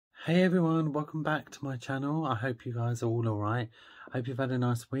Hey everyone, welcome back to my channel. I hope you guys are all alright. I hope you've had a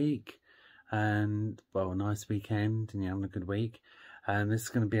nice week and, well, a nice weekend and you're having a good week. This is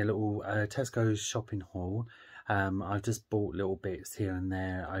going to be a little Tesco shopping haul. I've just bought little bits here and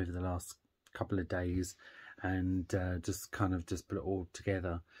there over the last couple of days and just put it all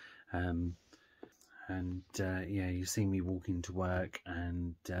together. Yeah, you see me walking to work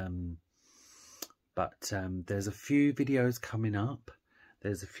and there's a few videos coming up.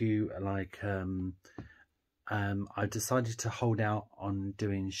 There's a few I decided to hold out on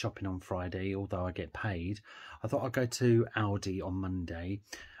doing shopping on Friday, although I get paid. I thought I'd go to Aldi on Monday.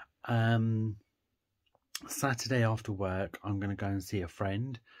 Saturday after work, I'm going to go and see a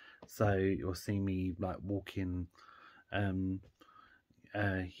friend. So you'll see me like walking,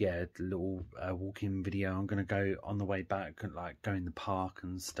 little walking video. I'm going to go on the way back, like go in the park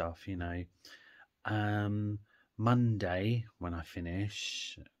and stuff, you know. Monday when I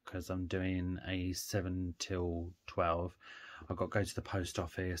finish, because I'm doing a 7 till 12, I've got to go to the post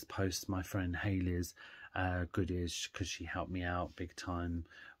office, post my friend Hayley's goodies, because she helped me out big time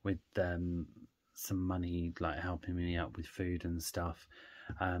with some money, like helping me out with food and stuff.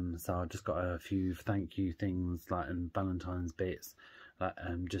 So I just got a few thank you things, like, and Valentine's bits, like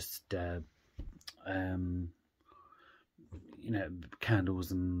you know,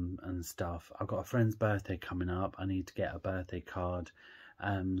 candles and stuff. I've got a friend's birthday coming up. I need to get a birthday card.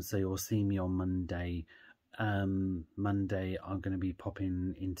 So you'll see me on Monday. Monday I'm going to be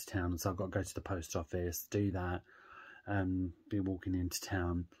popping into town, so I've got to go to the post office, do that, be walking into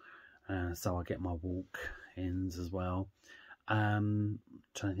town, so I'll get my walk-ins as well. Trying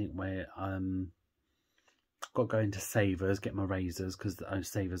to think where got to go into Savers, get my razors, because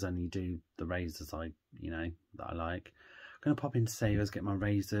Savers only do the razors that I like. I'm going to pop into Savers, get my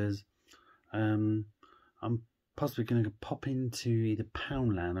razors. I'm possibly going to pop into either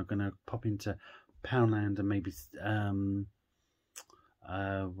Poundland. I'm going to pop into Poundland and maybe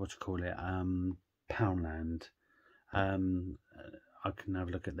Poundland. I can have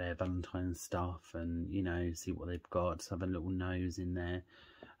a look at their Valentine's stuff and, you know, see what they've got. Just have a little nose in there,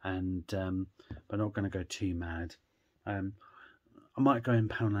 and but not going to go too mad. I might go in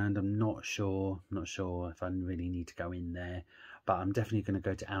Poundland. I'm not sure if I really need to go in there, but I'm definitely going to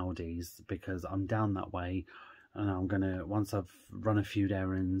go to Aldi's because I'm down that way, and I'm gonna, once I've run a few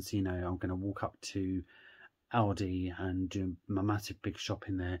errands, you know, I'm gonna walk up to Aldi and do my massive big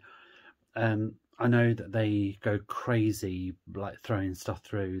shopping there. I know that they go crazy, like throwing stuff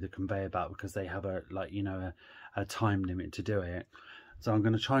through the conveyor belt, because they have a time limit to do it. So I'm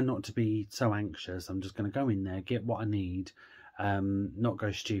going to try not to be so anxious. I'm just going to go in there, get what I need, not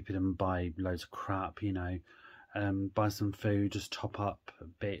go stupid and buy loads of crap, you know, buy some food, just top up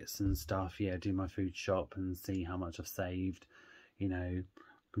bits and stuff. Yeah, do my food shop and see how much I've saved, you know,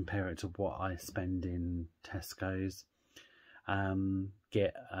 compare it to what I spend in Tesco's. I've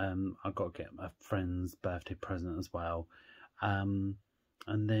got to get my friend's birthday present as well, and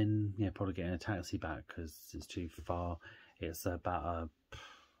then, yeah, probably getting a taxi back because it's too far. It's about a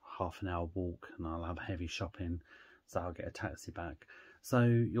half an hour walk and I'll have heavy shopping, so I'll get a taxi back. So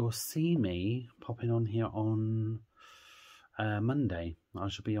you'll see me popping on here on Monday. I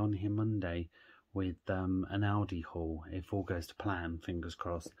shall be on here Monday with an Aldi haul, if all goes to plan, fingers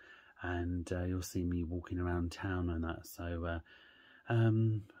crossed. And you'll see me walking around town and that, so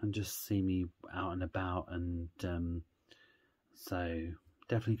and just see me out and about. And so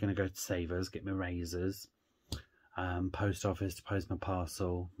definitely going to go to Savers, get my razors, post office to post my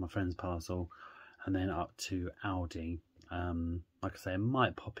parcel, my friend's parcel, and then up to Aldi. Like I say, I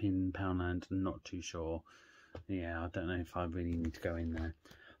might pop in Poundland, I'm not too sure. Yeah, I don't know if I really need to go in there,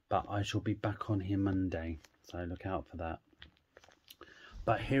 but I shall be back on here Monday, so look out for that.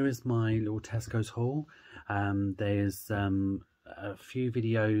 But here is my little Tesco's haul. There's a few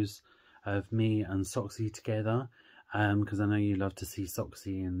videos of me and Soxy together, because I know you love to see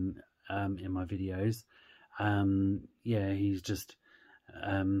Soxy in my videos. Yeah, he's just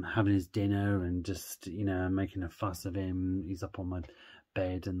having his dinner and just, you know, making a fuss of him. He's up on my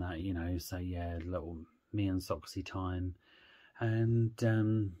bed and that, you know, so yeah, little me and Soxy time. And a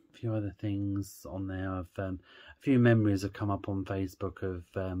few other things on there. I've a few memories have come up on Facebook of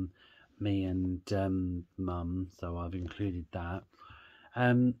me and Mum, so I've included that.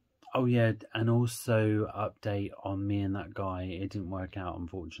 Oh yeah, and also update on me and that guy. It didn't work out,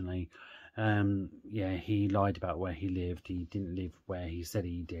 unfortunately. Yeah, he lied about where he lived. He didn't live where he said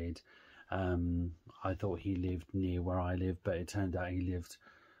he did. I thought he lived near where I live, but it turned out he lived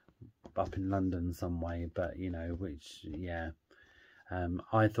up in London some way. But, you know, which, yeah.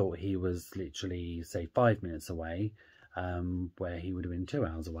 I thought he was literally, say, 5 minutes away, where he would have been 2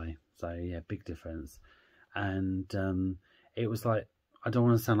 hours away. So yeah, big difference. And it was like, I don't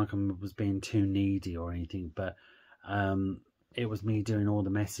want to sound like I was being too needy or anything, but it was me doing all the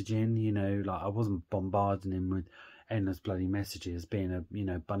messaging, you know, like I wasn't bombarding him with endless bloody messages, being a, you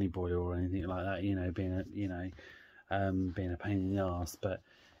know, bunny boy or anything like that, you know, being a, you know, being a pain in the arse. But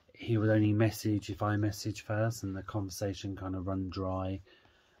he would only message if I messaged first, and the conversation kind of run dry.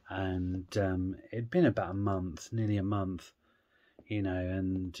 And it'd been about a month, nearly a month, you know,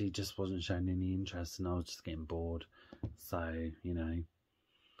 and he just wasn't showing any interest, and I was just getting bored. So, you know,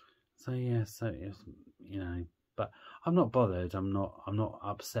 so yeah, so it was, you know, but I'm not bothered. I'm not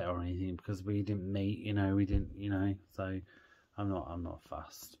upset or anything, because we didn't meet, you know, we didn't, you know, so I'm not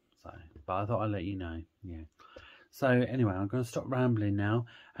fussed. So, but I thought I'd let you know, yeah. So anyway, I'm going to stop rambling now,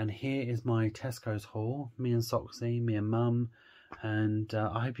 and here is my Tesco's haul, me and Soxy, me and Mum, and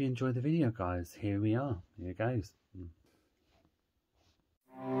I hope you enjoyed the video, guys. Here we are, here it goes.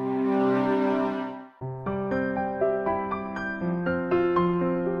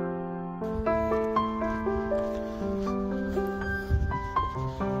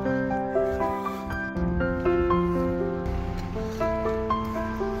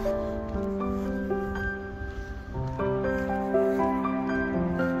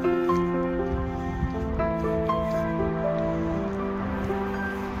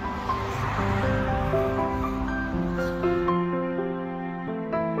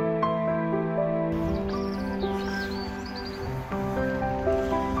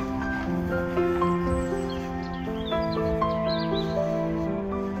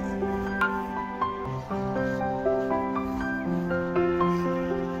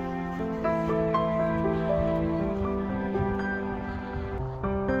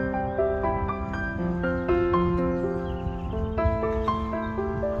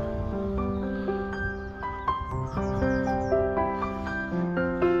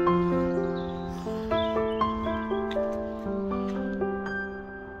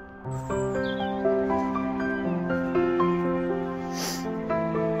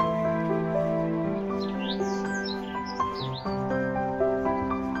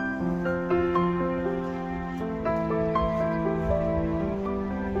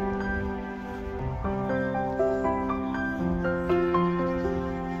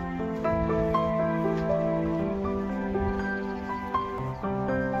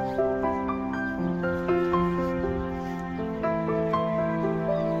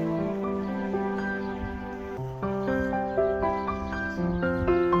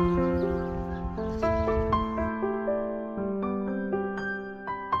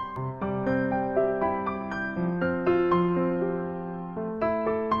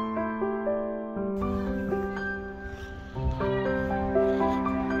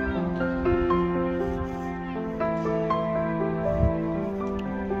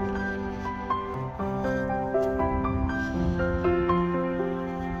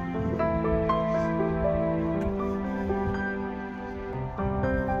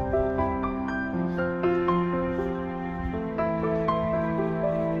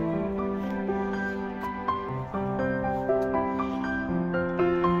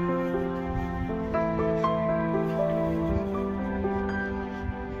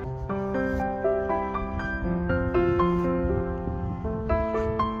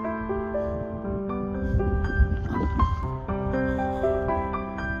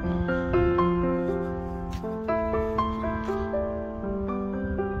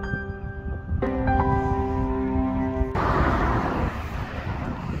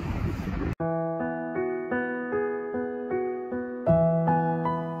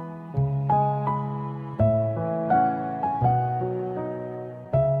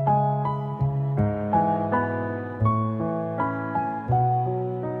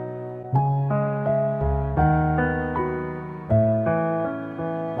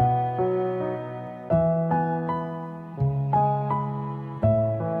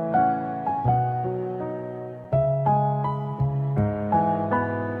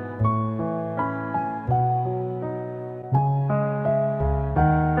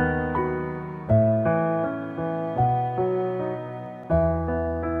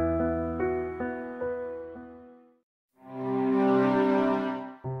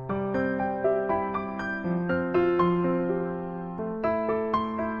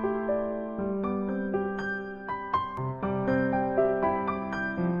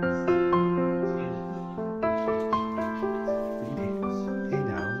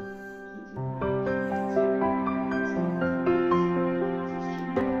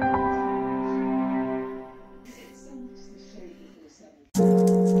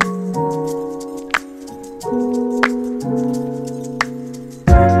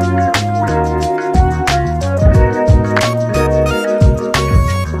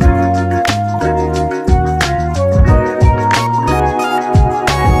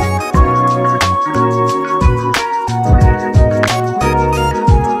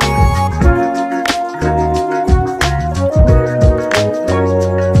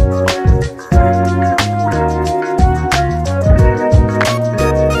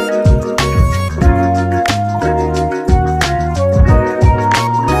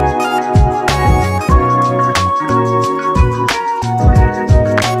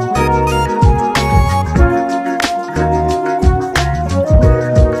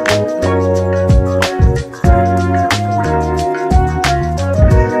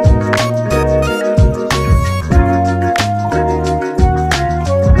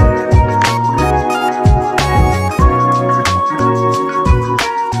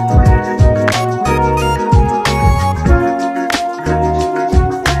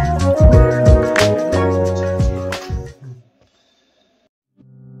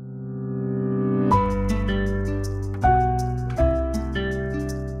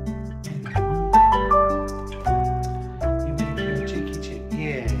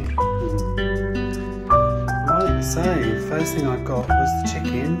 So, first thing I got was the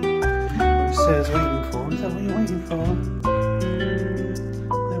chicken, which Sarah's waiting for. Is that what you're waiting for?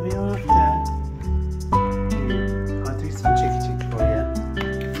 There we are, Dad. I'll do some chicken for you.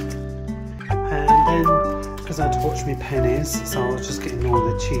 And then, because I had to watch me pennies, so I was just getting all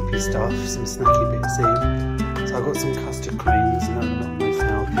the cheapy stuff, some snacky bits in. So I got some custard creams, and they're not the most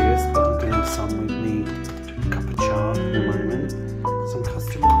healthiest, but I'm going to have some with me cup of char in a moment. Some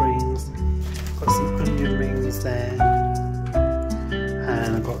custard creams. Got some onion rings there,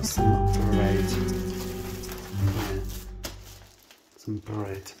 and I've got some bread. Yeah. Some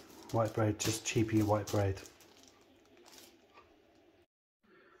bread, white bread, just cheapy white bread.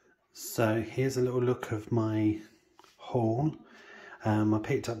 So here's a little look of my haul. I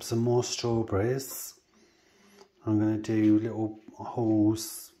picked up some more strawberries. I'm going to do little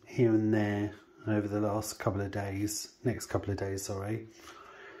hauls here and there over the next couple of days, sorry.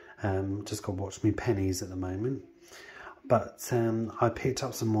 Just got to watch me pennies at the moment. But I picked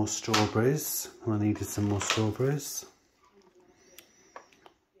up some more strawberries. I needed some more strawberries.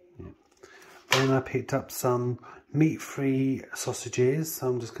 Yeah. Then I picked up some meat-free sausages. So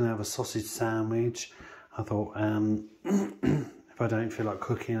I'm just going to have a sausage sandwich. I thought if I don't feel like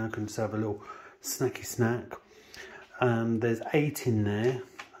cooking, I can just have a little snacky snack. There's 8 in there.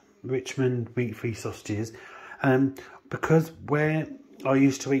 Richmond meat-free sausages. Because where I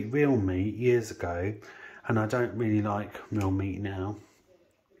used to eat real meat years ago, and I don't really like real meat now.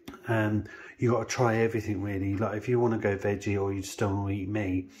 You got to try everything really. Like if you want to go veggie or you just don't want to eat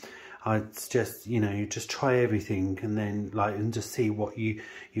meat, I'd suggest, you know, just try everything, and then and just see what you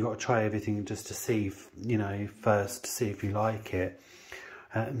got to try everything just to see, if, you know, first to see if you like it.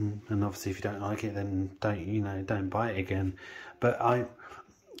 And obviously if you don't like it, then don't buy it again. But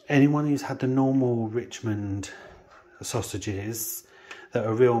anyone who's had the normal Richmond sausages that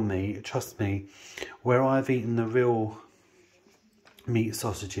are real meat, trust me, where I've eaten the real meat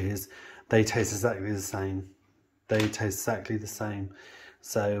sausages, they taste exactly the same.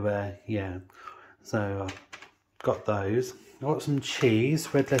 So yeah, so I got those. I got some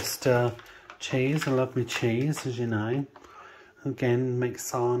cheese, Red Leicester cheese. I love my cheese, as you know. Again, make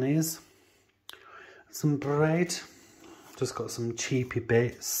sarnies. Some bread. Just got some cheapy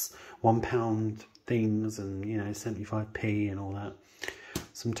bits, £1 things, and 75p and all that.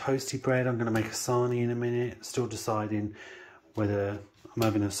 Some toasty bread. I'm going to make a sarnie in a minute. Still deciding whether I'm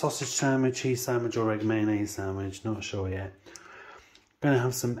having a sausage sandwich, cheese sandwich, or egg mayonnaise sandwich. Not sure yet. Going to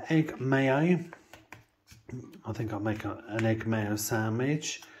have some egg mayo. I think I'll make an egg mayo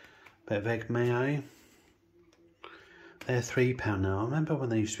sandwich. Bit of egg mayo. They're £3 now. I remember when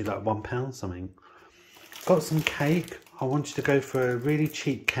they used to be like £1 something. Got some cake. I wanted to go for a really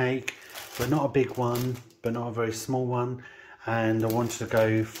cheap cake, but not a big one, but not a very small one. And I wanted to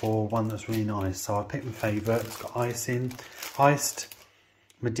go for one that's really nice. So I picked my favourite. It's got icing. Iced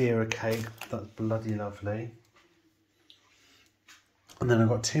Madeira cake. That's bloody lovely. And then I've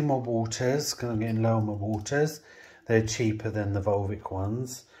got 2 more waters, because I'm getting low on my waters. They're cheaper than the Volvic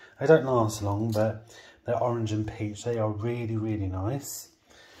ones. They don't last long, but they're orange and peach. They are really, really nice.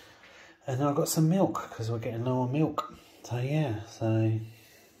 And then I've got some milk, because we're getting low on milk. So yeah, so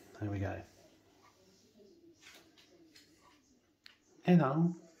there we go.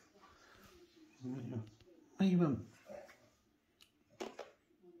 Hello. What you want?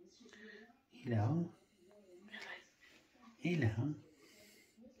 Hello. Hello.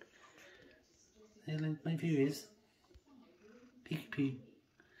 Hello, my viewers. Peeky pee.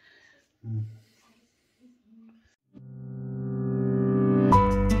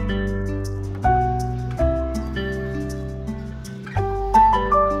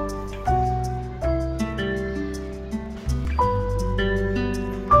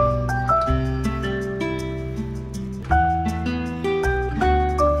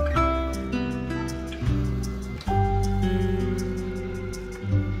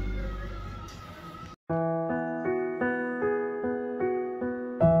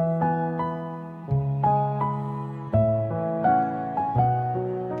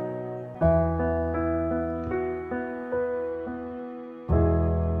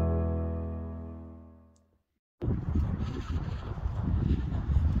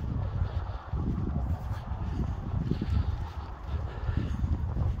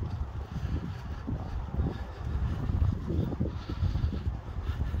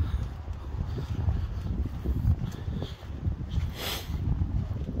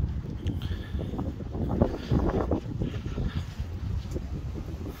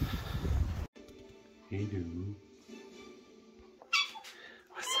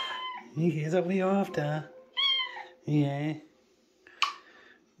 Is that what you're after? Yeah.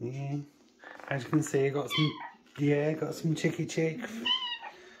 Yeah. As you can see, I got some Yeah, got some chicky chick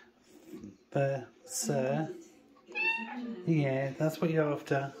for sir. Yeah, that's what you're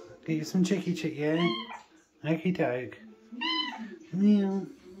after. Get you some chicky chick, yeah? Okie doke. Meow.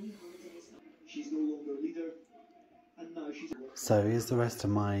 So here's the rest of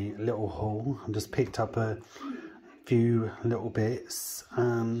my little haul. I just picked up a few little bits.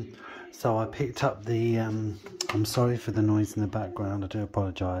 So I picked up the, I'm sorry for the noise in the background, I do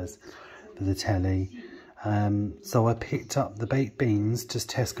apologise for the telly. So I picked up the baked beans, just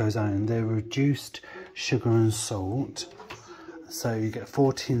Tesco's own. They're reduced sugar and salt. So you get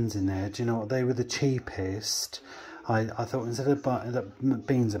 4 tins in there. Do you know what? They were the cheapest. I thought instead of buying,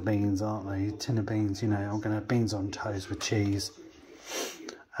 beans are beans, aren't they? Tin of beans, you know, I'm going to have beans on toast with cheese.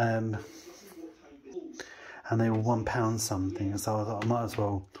 And they were £1 something. So I thought I might as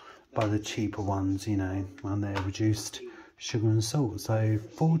well buy the cheaper ones, you know, and they're reduced sugar and salt. So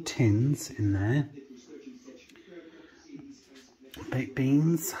 4 tins in there. Baked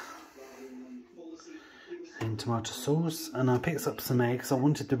beans. And tomato sauce, and I picked up some eggs. I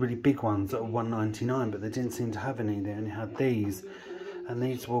wanted the really big ones that were £1.99, but they didn't seem to have any. They only had these, and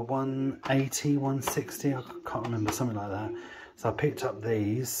these were £1.80, £1.60, I can't remember, something like that. So I picked up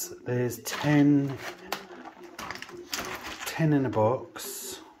these. There's 10 in a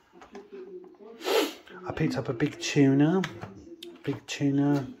box. I picked up a big tuna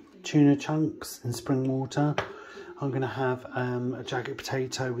chunks in spring water. I'm going to have a jacket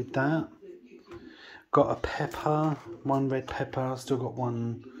potato with that. Got a pepper, 1 red pepper. I've still got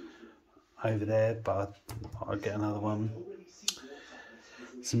one over there, but I'll get another one.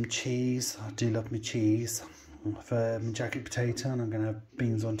 Some cheese. I do love my cheese. For my jacket potato, and I'm going to have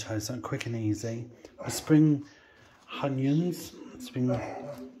beans on toast, something quick and easy. Spring onions. Spring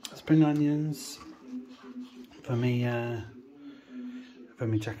onions for me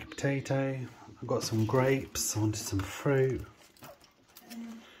jacket potato. I've got some grapes. I wanted some fruit.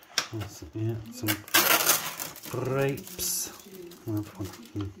 Yeah, some grapes.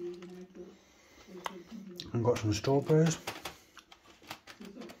 I've got some strawberries.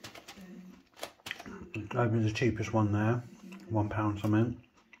 That was the cheapest one there, £1 something.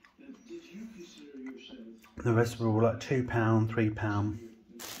 The rest were all like £2, £3.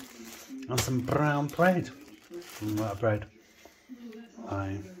 And some brown bread. That bread.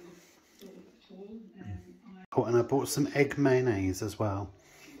 Oh, and I bought some egg mayonnaise as well.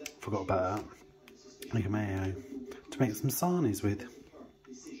 Forgot about that. Egg mayo to make some sarnies with.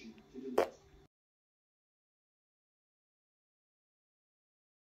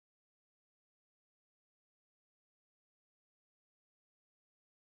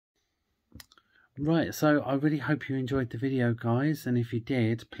 Right, so I really hope you enjoyed the video, guys, and if you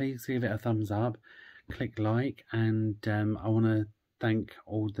did, please give it a thumbs up, click like, and I want to thank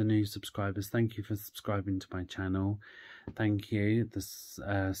all the new subscribers. Thank you for subscribing to my channel. Thank you. The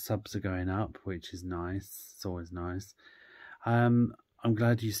subs are going up, which is nice. It's always nice. I'm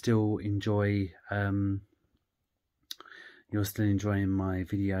glad you still enjoy, you're still enjoying my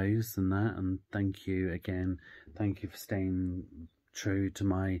videos and that, and thank you again. Thank you for staying true to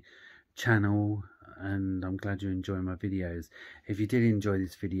my channel, and I'm glad you enjoy my videos. If you did enjoy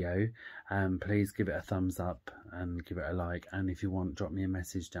this video, please give it a thumbs up and give it a like, and if you want, drop me a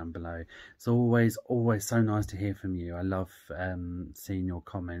message down below. It's always so nice to hear from you. I love seeing your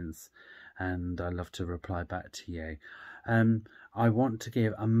comments, and I love to reply back to you. I want to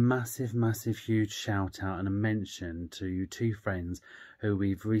give a massive huge shout out and a mention to 2 friends who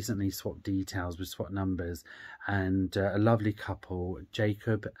we've recently swapped details, we've swapped numbers, and a lovely couple,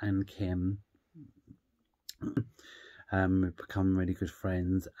 Jacob and Kim. We've become really good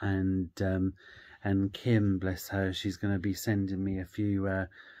friends, and Kim, bless her, she's going to be sending me a few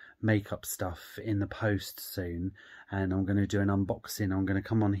makeup stuff in the post soon, and I'm going to do an unboxing. I'm going to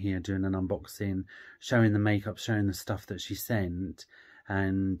come on here doing an unboxing, showing the makeup, showing the stuff that she sent,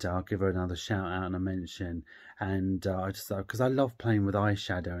 and I'll give her another shout out and a mention. And I just, because I love playing with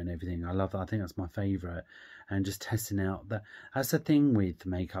eyeshadow and everything, I think that's my favourite, and just testing out that. That's the thing with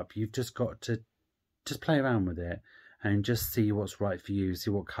makeup, you've just got to just play around with it and just see what's right for you, see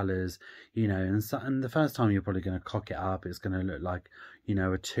what colours, you know, and the first time you're probably going to cock it up, it's going to look like, you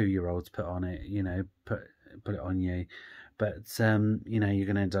know, a 2-year-old's put on it, you know, put it on you, but you know, you're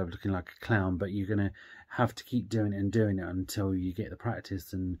going to end up looking like a clown, but you're going to have to keep doing it until you get the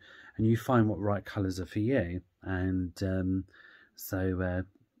practice, and you find what right colours are for you. And so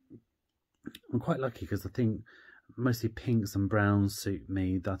I'm quite lucky, because I think mostly pinks and browns suit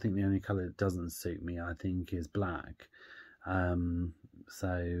me. I think the only colour that doesn't suit me, I think, is black.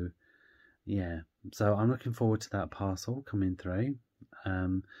 So yeah, so I'm looking forward to that parcel coming through.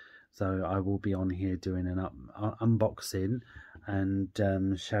 So I will be on here doing an unboxing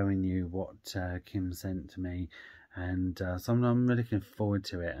and showing you what Kim sent to me, and so I'm really looking forward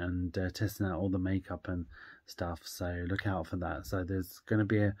to it, and testing out all the makeup and stuff, so look out for that. So there's going to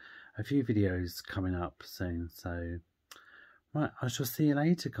be a few videos coming up soon. So right, I shall see you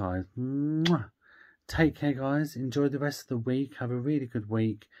later, guys. Mwah. Take care, guys. Enjoy the rest of the week. Have a really good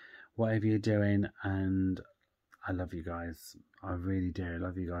week, whatever you're doing, and I love you guys. I really do. I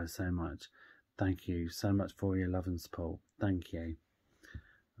love you guys so much. Thank you so much for your love and support. Thank you.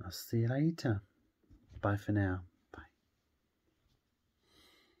 I'll see you later. Bye for now. Bye.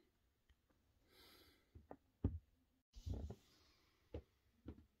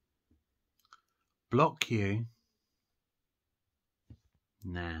 Block you?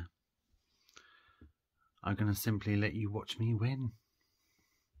 Nah. I'm going to simply let you watch me win.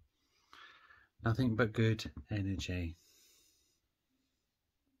 Nothing but good energy.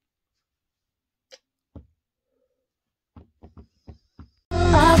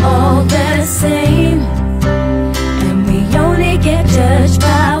 All that I say.